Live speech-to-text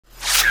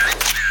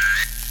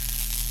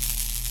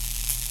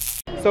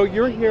So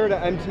you're here at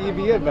an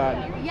MTV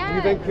event. Yes. Do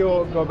you think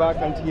you'll go back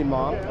on Teen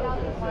Mom?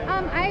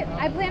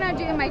 I plan on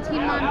doing my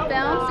Teen Mom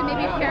film, so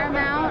maybe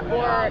Paramount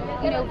or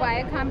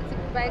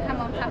Viacom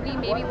Home Company,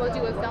 maybe we'll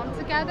do a film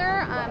together,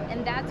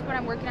 and that's what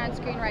I'm working on,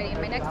 screenwriting.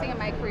 My next thing in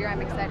my career,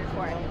 I'm excited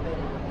for it.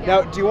 Yeah.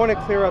 Now, do you want to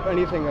clear up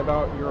anything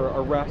about your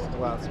arrest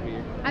last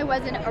week? I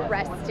wasn't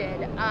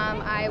arrested.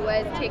 I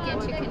was taken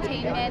to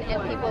containment,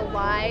 and people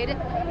lied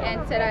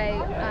and said I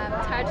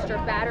touched or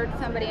battered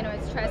somebody and it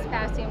was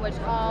trespassing, which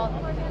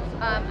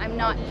I'm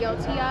not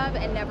guilty of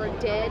and never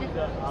did.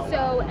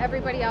 So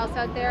everybody else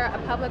out there, a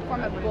public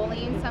form of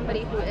bullying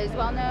somebody who is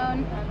well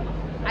known,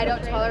 I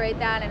don't tolerate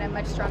that, and I'm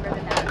much stronger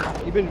than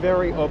that. You've been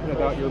very open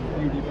about your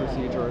beauty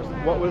procedures.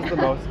 What was the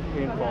most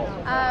painful?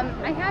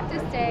 I have to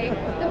say,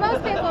 the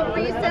most painful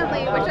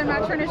recently, which I'm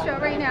not trying to show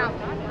right now,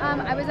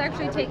 I was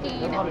actually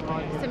taking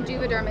some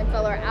Juvederm and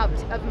filler out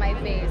of my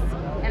face,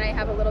 and I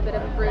have a little bit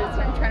of a bruise,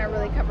 and I'm trying to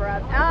really cover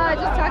up.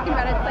 Just talking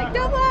about it, it's like,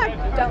 don't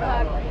look, don't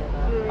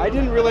look. I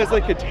didn't realize I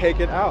could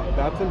take it out.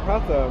 That's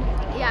impressive.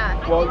 Yeah.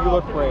 Well, you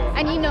look great.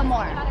 I need no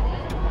more.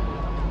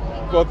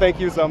 Well, thank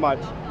you so much.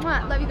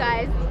 Love you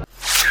guys.